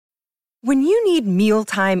When you need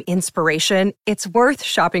mealtime inspiration, it's worth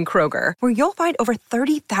shopping Kroger, where you'll find over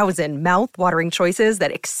 30,000 mouth-watering choices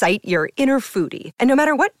that excite your inner foodie. And no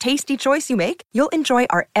matter what tasty choice you make, you'll enjoy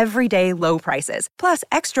our everyday low prices, plus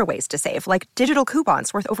extra ways to save, like digital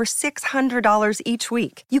coupons worth over $600 each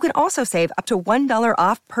week. You can also save up to $1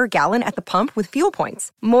 off per gallon at the pump with fuel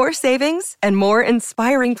points. More savings and more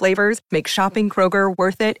inspiring flavors make shopping Kroger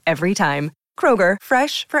worth it every time. Kroger,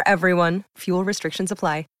 fresh for everyone. Fuel restrictions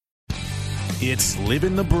apply. It's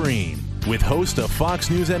Living the Bream with host of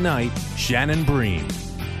Fox News at Night, Shannon Bream.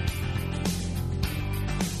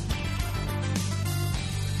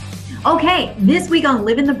 Okay, this week on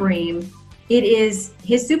Living the Bream, it is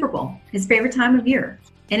his Super Bowl, his favorite time of year,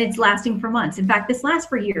 and it's lasting for months. In fact, this lasts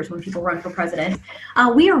for years when people run for president.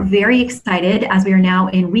 We are very excited, as we are now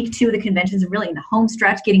in week 2 of the conventions and really in the home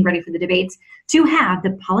stretch, getting ready for the debates, to have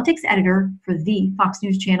the politics editor for the Fox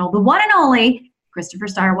News channel, the one and only Christopher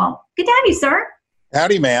Stirewalt. Good to have you, sir.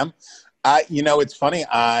 Howdy, ma'am. It's funny.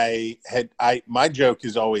 My joke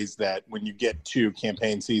is always that when you get to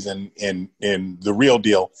campaign season in the real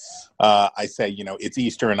deal, I say, it's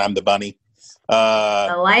Easter and I'm the bunny.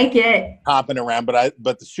 I like it. Hopping around, but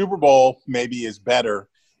the Super Bowl maybe is better,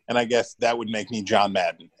 and I guess that would make me John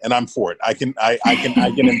Madden, and I'm for it. I can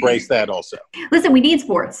embrace that also. Listen, we need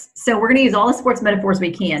sports, so we're going to use all the sports metaphors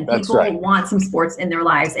we can. That's People right. want some sports in their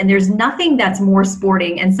lives, and there's nothing that's more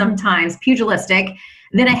sporting and sometimes pugilistic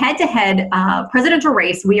than a head-to-head presidential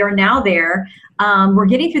race. We are now there. We're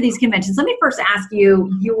getting through these conventions. Let me first ask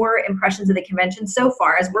you your impressions of the convention so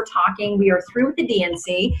far. As we're talking, we are through with the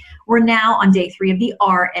DNC. We're now on day 3 of the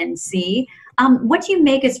RNC. What do you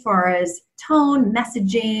make as far as tone,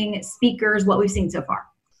 messaging, speakers, what we've seen so far?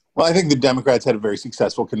 Well, I think the Democrats had a very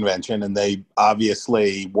successful convention, and they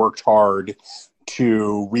obviously worked hard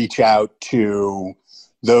to reach out to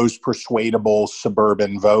those persuadable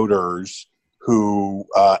suburban voters who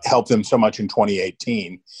helped them so much in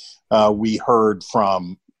 2018. We heard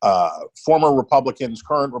from former Republicans,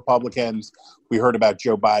 current Republicans. We heard about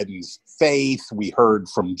Joe Biden's faith. We heard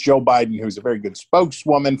from Joe Biden, who's a very good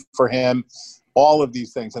spokeswoman for him. All of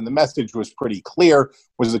these things. And the message was pretty clear,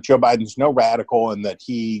 was that Joe Biden's no radical and that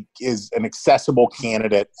he is an accessible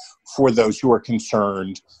candidate for those who are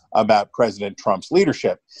concerned about President Trump's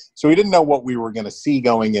leadership. So we didn't know what we were going to see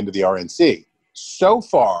going into the RNC. So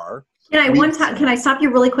far, can I stop you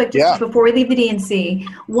really quick before we leave the DNC?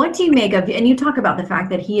 What do you make of, and you talk about the fact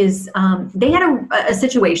that he is, they had a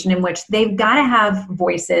situation in which they've got to have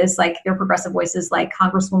voices, like their progressive voices, like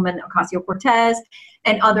Congresswoman Ocasio-Cortez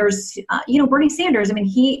and others, Bernie Sanders. I mean,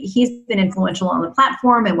 he's been influential on the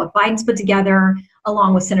platform and what Biden's put together,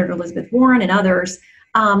 along with Senator Elizabeth Warren and others.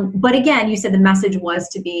 But again, you said the message was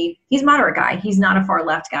to be, he's a moderate guy. He's not a far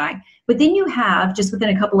left guy. But then you have, just within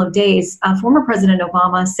a couple of days, former President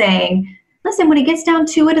Obama saying, listen, when it gets down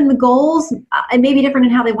to it and the goals, it may be different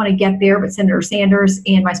in how they want to get there, but Senator Sanders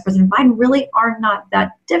and Vice President Biden really are not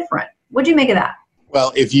that different. What do you make of that?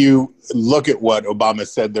 Well, if you look at what Obama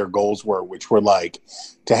said their goals were, which were like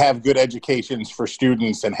to have good educations for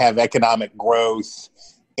students and have economic growth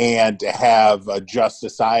and to have a just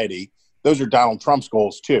society, those are Donald Trump's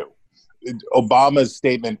goals too. Obama's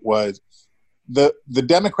statement was the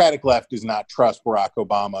Democratic left does not trust Barack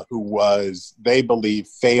Obama, who was, they believe,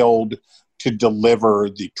 failed to deliver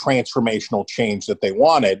the transformational change that they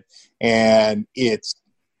wanted. And it's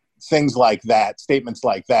things like that, statements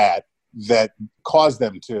like that, that caused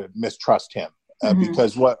them to mistrust him.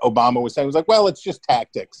 Because what Obama was saying was like, well, it's just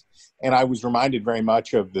tactics. And I was reminded very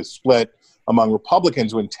much of the split among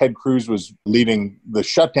Republicans when Ted Cruz was leading the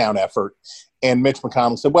shutdown effort. And Mitch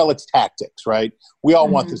McConnell said, well, it's tactics, right? We all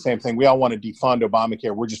want the same thing. We all want to defund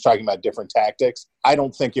Obamacare. We're just talking about different tactics. I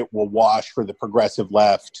don't think it will wash for the progressive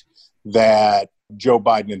left that Joe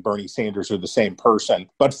Biden and Bernie Sanders are the same person.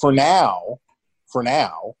 But for now,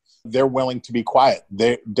 they're willing to be quiet.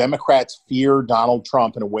 Democrats fear Donald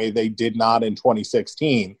Trump in a way they did not in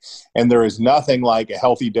 2016. And there is nothing like a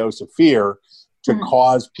healthy dose of fear to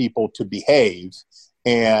cause people to behave.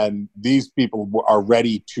 And these people are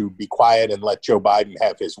ready to be quiet and let Joe Biden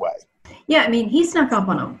have his way. Yeah, I mean, he snuck up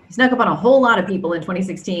on them. He snuck up on a whole lot of people in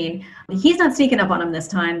 2016. He's not sneaking up on them this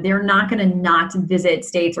time. They're not going to not visit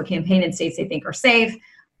states or campaign in states they think are safe.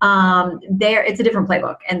 It's a different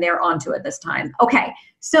playbook, and they're onto it this time. Okay,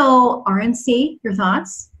 so RNC, your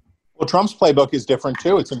thoughts? Well, Trump's playbook is different,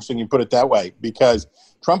 too. It's interesting you put it that way, because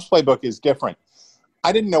Trump's playbook is different.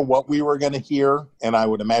 I didn't know what we were going to hear, and I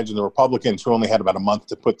would imagine the Republicans, who only had about a month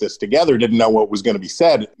to put this together, didn't know what was going to be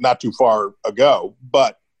said not too far ago.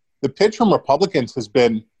 But the pitch from Republicans has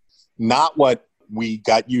been not what we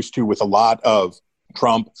got used to with a lot of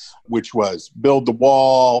Trump, which was build the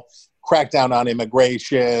wall, crackdown on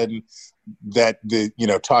immigration, that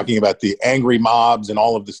talking about the angry mobs and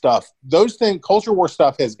all of the stuff. Those things, culture war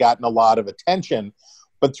stuff, has gotten a lot of attention,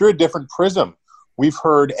 but through a different prism. We've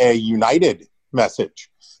heard a united message.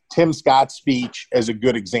 Tim Scott's speech is a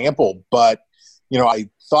good example, but I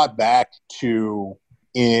thought back to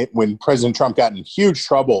when President Trump got in huge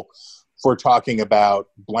trouble for talking about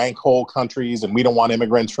blank hole countries, and we don't want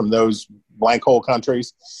immigrants from those blank hole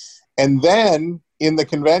countries. And then in the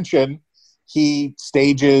convention, he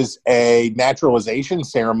stages a naturalization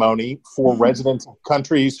ceremony for residents of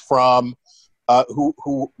countries from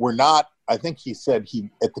who were not. I think he said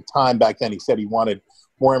at the time back then, he said he wanted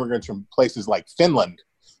more immigrants from places like Finland.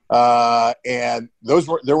 And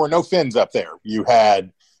there were no Finns up there. You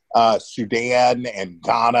had Sudan and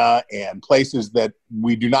Ghana and places that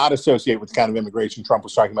we do not associate with the kind of immigration Trump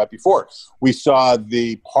was talking about before. We saw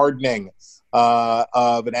the pardoning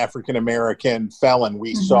of an African-American felon.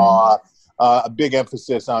 We saw a big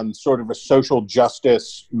emphasis on sort of a social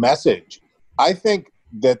justice message. I think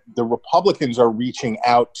that the Republicans are reaching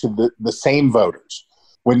out to the same voters.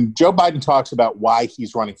 When Joe Biden talks about why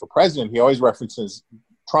he's running for president, he always references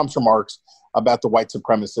Trump's remarks about the white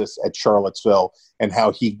supremacists at Charlottesville and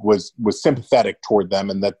how he was sympathetic toward them,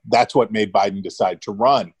 and that's what made Biden decide to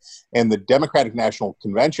run. And the Democratic National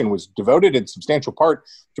Convention was devoted in substantial part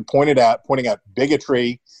to pointing out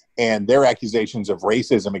bigotry and their accusations of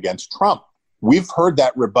racism against Trump. We've heard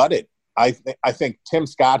that rebutted. I think Tim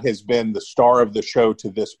Scott has been the star of the show to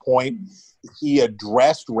this point. He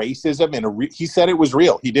addressed racism he said it was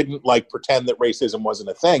real. He didn't pretend that racism wasn't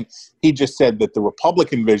a thing. He just said that the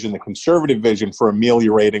Republican vision, the conservative vision for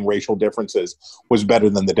ameliorating racial differences, was better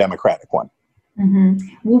than the Democratic one. Mm-hmm.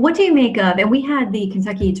 Well, what do you make of, and we had the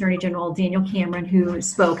Kentucky Attorney General Daniel Cameron, who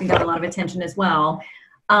spoke and got a lot of attention as well,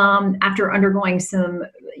 after undergoing some,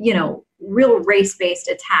 real race-based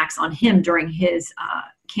attacks on him during his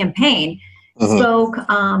campaign. Spoke.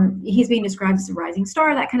 He's being described as a rising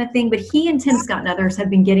star, that kind of thing. But he and Tim Scott and others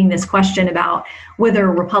have been getting this question about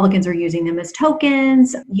whether Republicans are using them as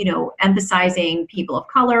tokens, emphasizing people of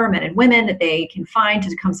color, men and women, that they can find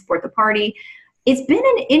to come support the party. It's been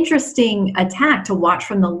an interesting attack to watch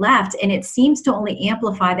from the left, and it seems to only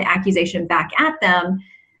amplify the accusation back at them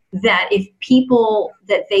that if people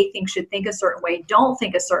that they think should think a certain way don't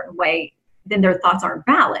think a certain way, then their thoughts aren't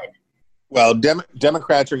valid. Well,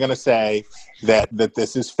 Democrats are going to say that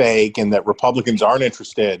this is fake and that Republicans aren't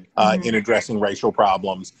interested in addressing racial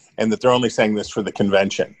problems, and that they're only saying this for the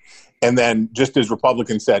convention. And then, just as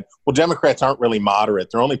Republicans said, well, Democrats aren't really moderate.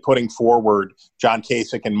 They're only putting forward John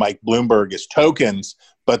Kasich and Mike Bloomberg as tokens,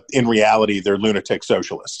 but in reality, they're lunatic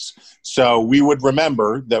socialists. So we would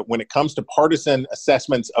remember that when it comes to partisan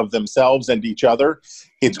assessments of themselves and each other,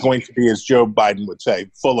 it's going to be, as Joe Biden would say,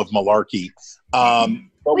 full of malarkey.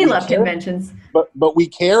 We love conventions. But we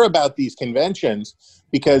care about these conventions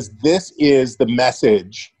because this is the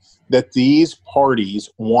message that these parties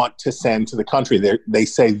want to send to the country. They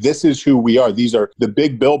say, this is who we are. These are the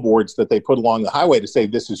big billboards that they put along the highway to say,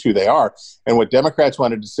 this is who they are. And what Democrats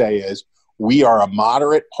wanted to say is, we are a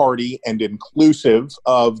moderate party and inclusive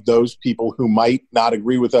of those people who might not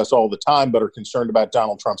agree with us all the time, but are concerned about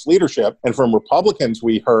Donald Trump's leadership. And from Republicans,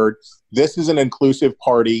 we heard, this is an inclusive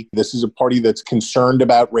party. This is a party that's concerned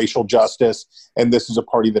about racial justice. And this is a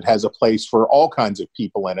party that has a place for all kinds of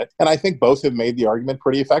people in it. And I think both have made the argument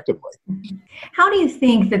pretty effectively. How do you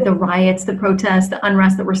think that the riots, the protests, the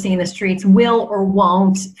unrest that we're seeing in the streets will or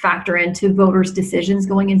won't factor into voters' decisions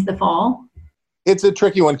going into the fall? It's a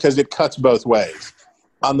tricky one because it cuts both ways.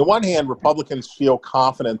 On the one hand, Republicans feel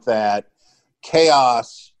confident that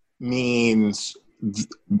chaos means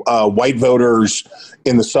white voters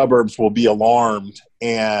in the suburbs will be alarmed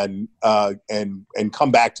and come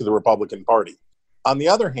back to the Republican Party. On the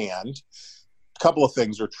other hand, a couple of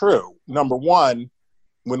things are true. Number one,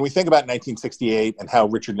 when we think about 1968 and how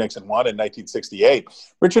Richard Nixon won in 1968,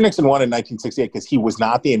 Richard Nixon won in 1968 because he was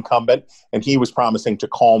not the incumbent and he was promising to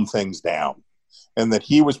calm things down. And that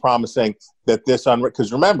he was promising that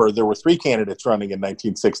because remember, there were three candidates running in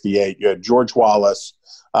 1968. You had George Wallace,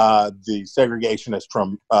 the segregationist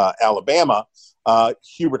from Alabama,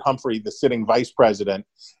 Hubert Humphrey, the sitting vice president,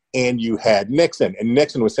 and you had Nixon. And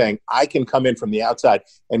Nixon was saying, I can come in from the outside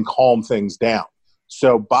and calm things down.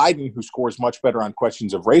 So Biden, who scores much better on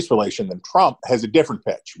questions of race relation than Trump, has a different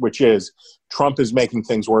pitch, which is Trump is making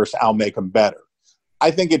things worse, I'll make them better.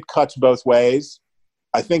 I think it cuts both ways.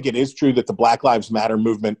 I think it is true that the Black Lives Matter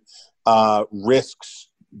movement risks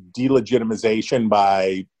delegitimization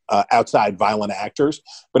by outside violent actors.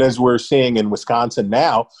 But as we're seeing in Wisconsin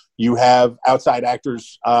now, you have outside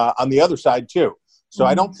actors on the other side too. So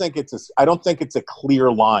I don't think it's a clear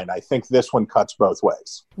line. I think this one cuts both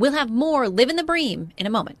ways. We'll have more Live in the Bream in a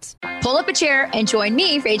moment. Pull up a chair and join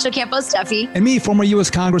me, Rachel Campos Duffy. And me, former U.S.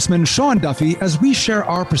 Congressman Sean Duffy, as we share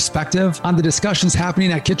our perspective on the discussions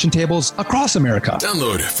happening at kitchen tables across America.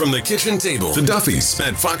 Download From the Kitchen Table, The Duffys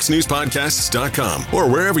at foxnewspodcasts.com or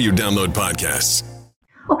wherever you download podcasts.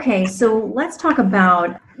 Okay, so let's talk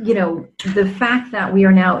about, the fact that we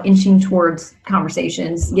are now inching towards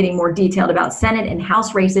conversations, getting more detailed about Senate and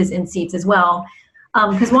House races and seats as well.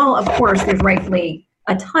 Because while, of course, there's rightfully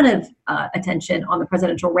a ton of attention on the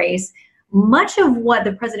presidential race, much of what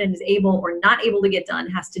the president is able or not able to get done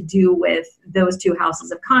has to do with those two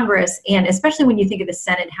houses of Congress. And especially when you think of the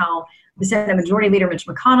Senate, how the Senate Majority Leader Mitch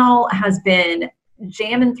McConnell has been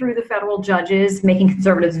jamming through the federal judges, making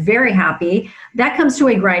conservatives very happy. That comes to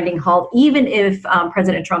a grinding halt, even if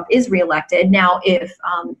President Trump is reelected. Now, if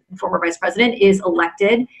former vice president is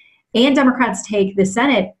elected and Democrats take the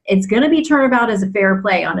Senate, it's going to be turnabout as a fair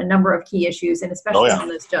play on a number of key issues, and especially on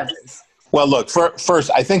those judges. Well, look,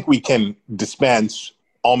 first, I think we can dispense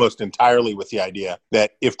almost entirely with the idea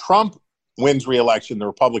that if Trump wins re-election, the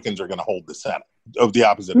Republicans are going to hold the Senate. Of the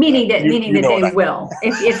opposite, meaning that they will.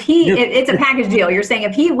 It's a package deal. You're saying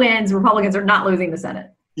if he wins, Republicans are not losing the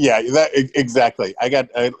Senate. Yeah, exactly. I got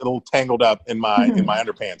a little tangled up in my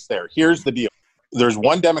underpants there. Here's the deal: there's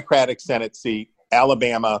one Democratic Senate seat,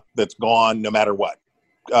 Alabama, that's gone no matter what.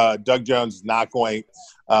 Doug Jones is not going.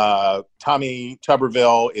 Tommy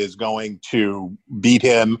Tuberville is going to beat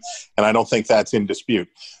him, and I don't think that's in dispute.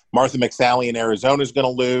 Martha McSally in Arizona is going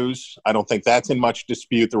to lose. I don't think that's in much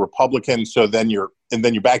dispute. The Republicans, so then you're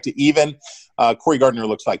back to even. Cory Gardner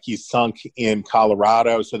looks like he's sunk in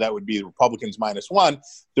Colorado, so that would be the Republicans -1.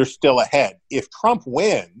 They're still ahead. If Trump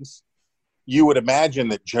wins, you would imagine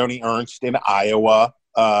that Joni Ernst in Iowa,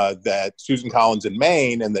 that Susan Collins in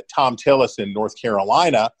Maine, and that Tom Tillis in North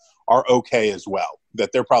Carolina are okay as well,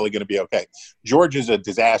 that they're probably going to be okay. Georgia's a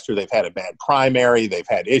disaster. They've had a bad primary. They've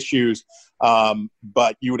had issues.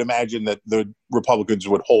 But you would imagine that the Republicans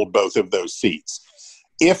would hold both of those seats.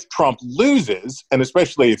 If Trump loses, and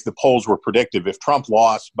especially if the polls were predictive, if Trump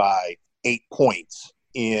lost by 8 points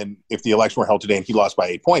if the election were held today and he lost by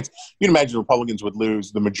 8 points, you'd imagine Republicans would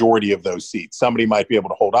lose the majority of those seats. Somebody might be able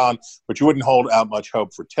to hold on, but you wouldn't hold out much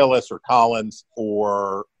hope for Tillis or Collins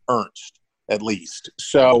or Ernst, at least.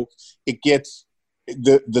 So it gets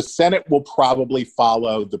the Senate will probably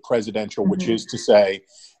follow the presidential, which is to say,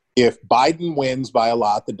 if Biden wins by a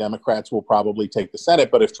lot, the Democrats will probably take the Senate.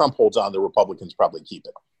 But if Trump holds on, the Republicans probably keep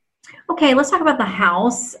it. Okay, let's talk about the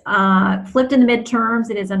House. Flipped in the midterms,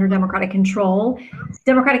 it is under Democratic control.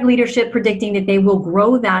 Democratic leadership predicting that they will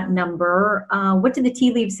grow that number. What did the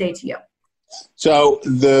tea leaves say to you? So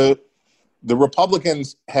the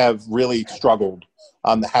Republicans have really struggled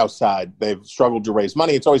on the House side. They've struggled to raise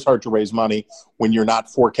money. It's always hard to raise money when you're not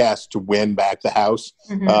forecast to win back the House.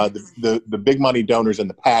 The big money donors and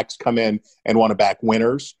the PACs come in and want to back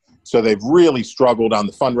winners. So they've really struggled on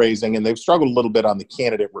the fundraising, and they've struggled a little bit on the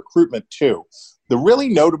candidate recruitment too. The really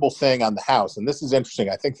notable thing on the House, and this is interesting,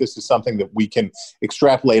 I think this is something that we can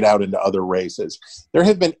extrapolate out into other races. There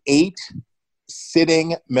have been 8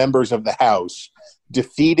 sitting members of the House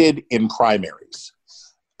defeated in primaries.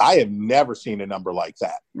 I have never seen a number like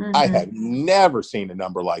that. I have never seen a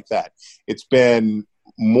number like that. It's been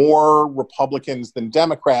more Republicans than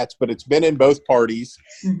Democrats, but it's been in both parties,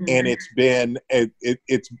 and it's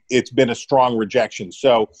been a strong rejection.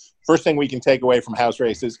 So first thing we can take away from House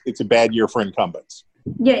races, it's a bad year for incumbents.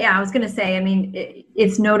 Yeah, I was going to say, I mean,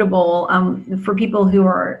 it's notable for people who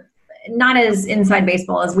are not as inside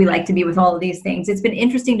baseball as we like to be with all of these things. It's been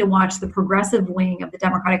interesting to watch the progressive wing of the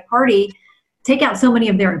Democratic Party take out so many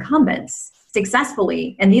of their incumbents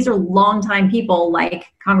successfully. And these are longtime people like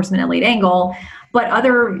Congressman Eliot Engel, but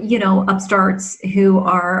other, upstarts who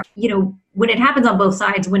are, when it happens on both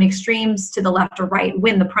sides, when extremes to the left or right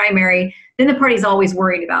win the primary, then the party's always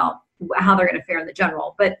worried about how they're going to fare in the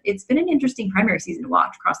general. But it's been an interesting primary season to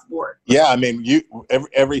watch across the board. Yeah, I mean,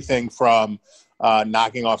 everything from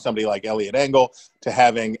knocking off somebody like Eliot Engel to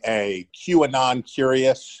having a QAnon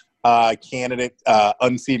curious candidate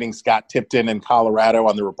unseating Scott Tipton in Colorado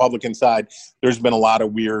on the Republican side. There's been a lot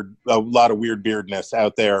of weird weirdness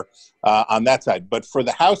out there on that side. But for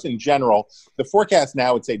the House in general, the forecast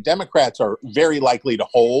now would say Democrats are very likely to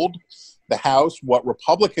hold the House. What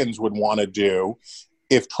Republicans would want to do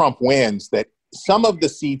if Trump wins, that some of the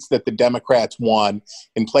seats that the Democrats won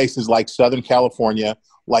in places like Southern California,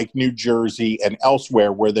 like New Jersey and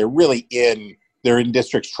elsewhere, where they're in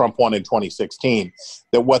districts Trump won in 2016,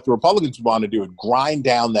 that what the Republicans want to do is grind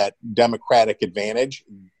down that Democratic advantage,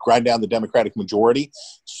 grind down the Democratic majority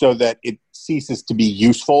so that it ceases to be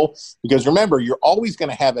useful. Because remember, you're always going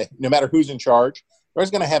to have no matter who's in charge, you're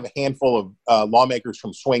always going to have a handful of lawmakers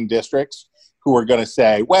from swing districts who are going to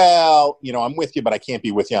say, well, I'm with you, but I can't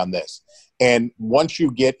be with you on this. And once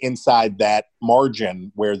you get inside that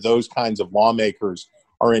margin where those kinds of lawmakers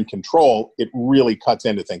are in control, it really cuts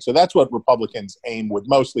into things. So that's what Republicans' aim would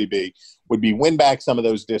mostly be win back some of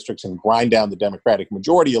those districts and grind down the Democratic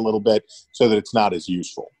majority a little bit so that it's not as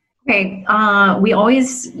useful. Okay. We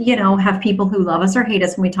always, have people who love us or hate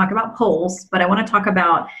us when we talk about polls, but I want to talk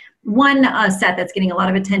about one set that's getting a lot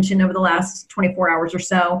of attention over the last 24 hours or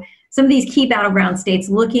so. Some of these key battleground states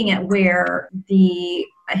looking at where the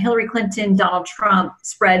Hillary Clinton, Donald Trump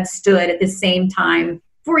spread stood at the same time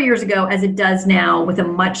 4 years ago as it does now, with a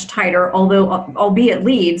much tighter, albeit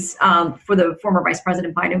leads for the former Vice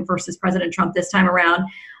President Biden versus President Trump this time around.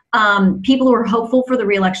 People who are hopeful for the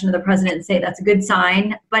reelection of the president say that's a good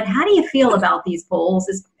sign. But how do you feel about these polls,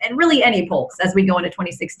 and really any polls, as we go into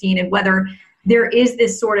 2016, and whether there is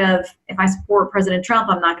this sort of, if I support President Trump,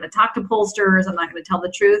 I'm not going to talk to pollsters, I'm not going to tell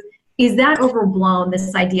the truth. Is that overblown,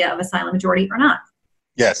 this idea of a silent majority, or not?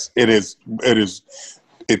 Yes, it is.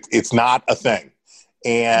 It's not a thing.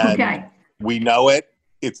 And we know it.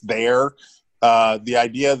 It's there. The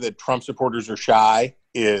idea that Trump supporters are shy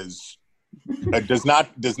does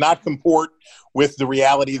not comport with the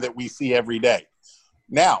reality that we see every day.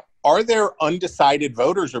 Now, are there undecided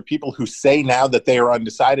voters or people who say now that they are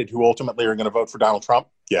undecided who ultimately are going to vote for Donald Trump?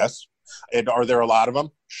 Yes. And are there a lot of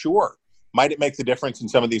them? Sure. Might it make the difference in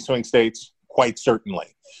some of these swing states? Quite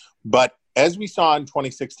certainly. But as we saw in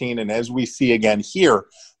 2016 and as we see again here,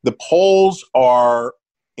 the polls are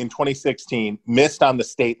in 2016 missed on the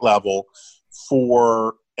state level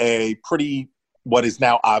for a pretty, what is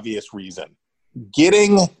now obvious reason.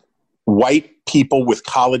 Getting white people with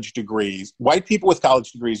college degrees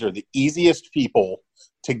are the easiest people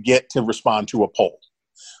to get to respond to a poll.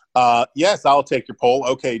 Yes, I'll take your poll.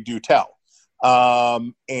 Okay, do tell.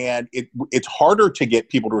 And it's harder to get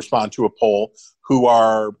people to respond to a poll who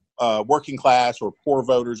are working class or poor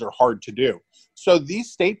voters are hard to do. So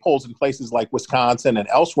these state polls in places like Wisconsin and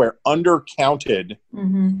elsewhere undercounted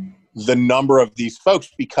the number of these folks,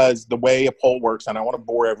 because the way a poll works, and I want to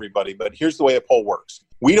bore everybody, but here's the way a poll works.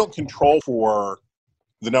 We don't control for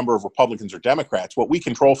the number of Republicans or Democrats. What we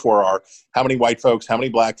control for are how many white folks, how many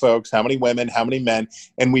black folks, how many women, how many men,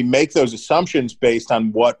 and we make those assumptions based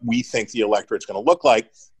on what we think the electorate's going to look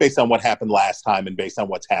like, based on what happened last time and based on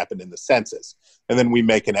what's happened in the census. And then we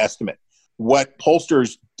make an estimate. What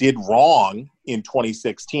pollsters did wrong in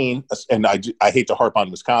 2016, and I hate to harp on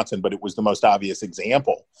Wisconsin, but it was the most obvious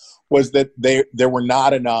example, was that there were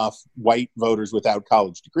not enough white voters without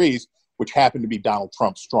college degrees, which happened to be Donald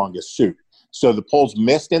Trump's strongest suit. So the polls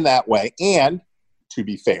missed in that way. And to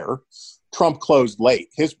be fair, Trump closed late.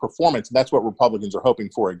 His performance, and that's what Republicans are hoping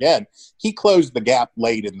for again, he closed the gap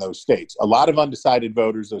late in those states. A lot of undecided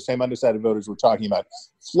voters, those same undecided voters we're talking about,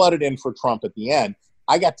 flooded in for Trump at the end.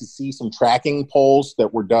 I got to see some tracking polls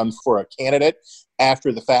that were done for a candidate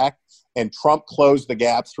after the fact, and Trump closed the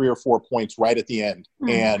gap 3 or 4 points right at the end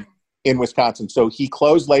and in Wisconsin. So he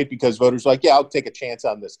closed late because voters were like, yeah, I'll take a chance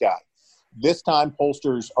on this guy. This time,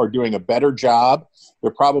 pollsters are doing a better job.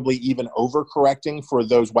 They're probably even overcorrecting for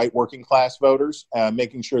those white working class voters,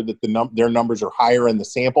 making sure that their numbers are higher in the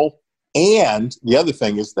sample. And the other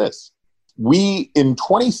thing is this. In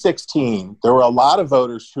 2016, there were a lot of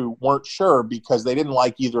voters who weren't sure because they didn't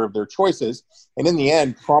like either of their choices. And in the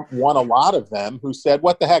end, Trump won a lot of them who said,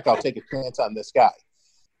 what the heck, I'll take a chance on this guy.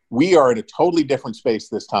 We are in a totally different space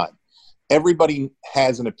this time. Everybody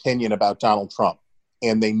has an opinion about Donald Trump,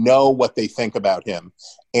 and they know what they think about him.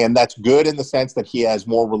 And that's good in the sense that he has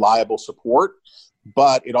more reliable support,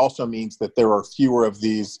 but it also means that there are fewer of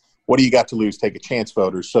these, what do you got to lose, take a chance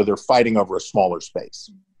voters, so they're fighting over a smaller space.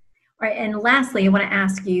 All right, and lastly, I want to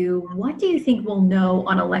ask you, what do you think we'll know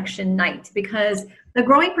on election night? Because the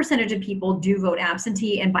growing percentage of people do vote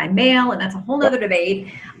absentee and by mail, and that's a whole other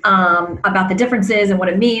debate about the differences and what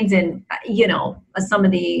it means, and, some of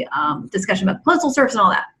the discussion about postal service and all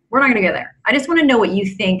that. We're not going to go there. I just want to know what you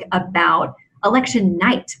think about election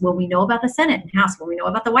night. Will we know about the Senate and House? Will we know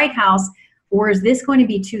about the White House? Or is this going to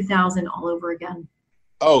be 2000 all over again?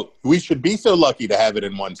 Oh, we should be so lucky to have it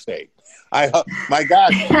in one state. My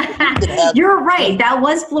gosh. You're right. That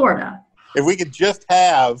was Florida. If we could just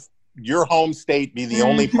have your home state be the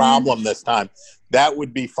only problem this time, that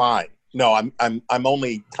would be fine. No, I'm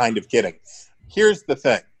only kind of kidding. Here's the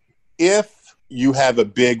thing. If you have a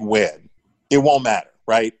big win, it won't matter,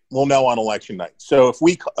 right? We'll know on election night. So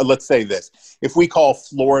let's say this, if we call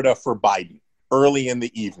Florida for Biden early in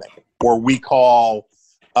the evening, or we call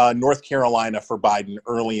North Carolina for Biden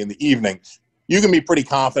early in the evening, you can be pretty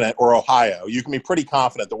confident, or Ohio, you can be pretty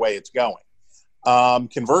confident the way it's going.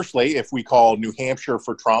 Conversely, if we call New Hampshire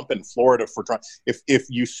for Trump and Florida for Trump, if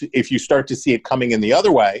you start to see it coming in the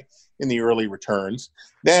other way in the early returns,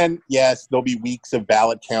 then yes, there'll be weeks of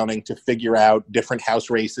ballot counting to figure out different House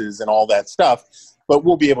races and all that stuff. But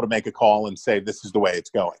we'll be able to make a call and say this is the way it's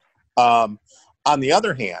going. On the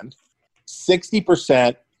other hand,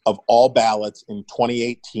 60% of all ballots in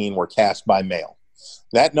 2018 were cast by mail.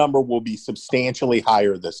 That number will be substantially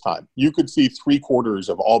higher this time. You could see 3/4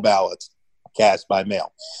 of all ballots cast by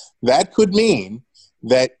mail. That could mean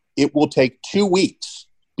that it will take 2 weeks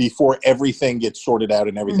before everything gets sorted out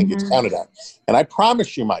and everything gets counted out. And I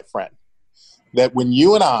promise you, my friend, that when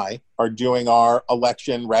you and I are doing our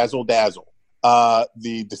election razzle dazzle,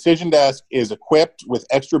 the decision desk is equipped with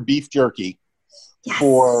extra beef jerky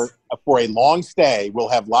for a long stay. We'll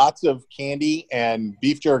have lots of candy and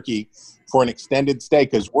beef jerky for an extended stay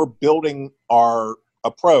because we're building our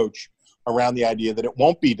approach around the idea that it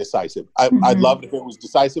won't be decisive. I'd love it if it was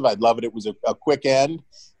decisive. I'd love it if it was a quick end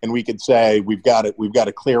and we could say we've got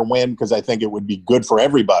a clear win, because I think it would be good for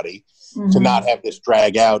everybody to not have this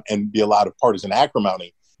drag out and be a lot of partisan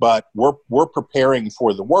acrimony. But we're preparing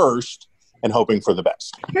for the worst and hoping for the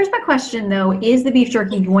best. Here's my question, though. Is the beef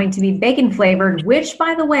jerky going to be bacon flavored? Which,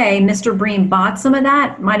 by the way, Mr. Bream bought some of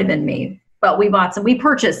that. Might have been me, but we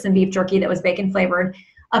purchased some beef jerky that was bacon flavored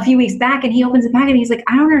a few weeks back, and he opens the packet and he's like,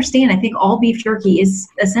 I don't understand. I think all beef jerky is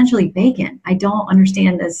essentially bacon. I don't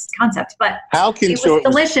understand this concept, but it was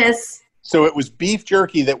delicious. So it was beef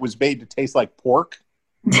jerky that was made to taste like pork?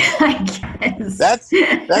 I guess.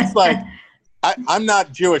 That's like... I'm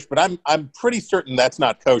not Jewish, but I'm pretty certain that's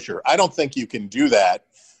not kosher. I don't think you can do that.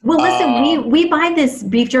 Well, listen, we buy this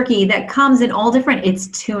beef jerky that comes in all different. It's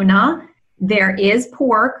tuna. There is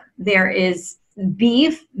pork. There is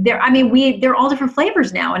beef. There are all different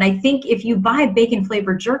flavors now. And I think if you buy bacon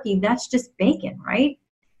flavored jerky, that's just bacon, right?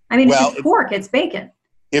 I mean, it's just pork. It's bacon.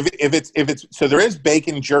 If it's so, there is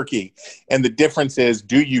bacon jerky, and the difference is,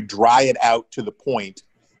 do you dry it out to the point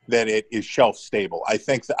that it is shelf stable? I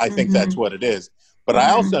think that's what it is. But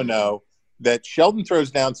I also know that Sheldon throws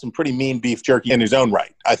down some pretty mean beef jerky in his own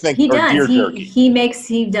right. I think he does. Deer jerky.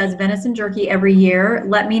 He does venison jerky every year.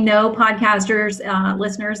 Let me know, podcasters,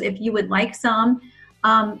 listeners, if you would like some.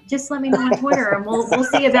 Just let me know on Twitter, and we'll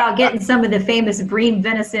see about getting some of the famous Bream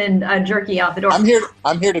venison jerky out the door.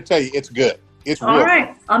 I'm here to tell you, it's good. It's all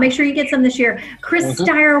right. I'll make sure you get some this year. Chris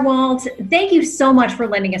Stirewalt, thank you so much for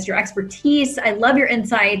lending us your expertise. I love your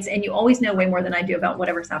insights, and you always know way more than I do about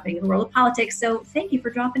whatever's happening in the world of politics. So thank you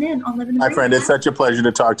for dropping in on Living the Bream. My friend, it's such a pleasure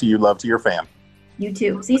to talk to you. Love to your fam. You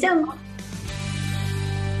too. See you soon.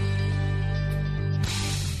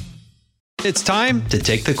 It's time to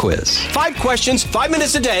take the quiz. 5 questions, 5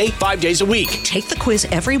 minutes a day, 5 days a week. Take the quiz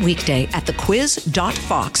every weekday at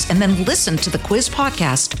thequiz.fox and then listen to the quiz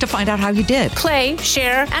podcast to find out how you did. Play,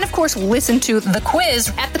 share, and of course, listen to The Quiz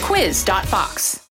at thequiz.fox.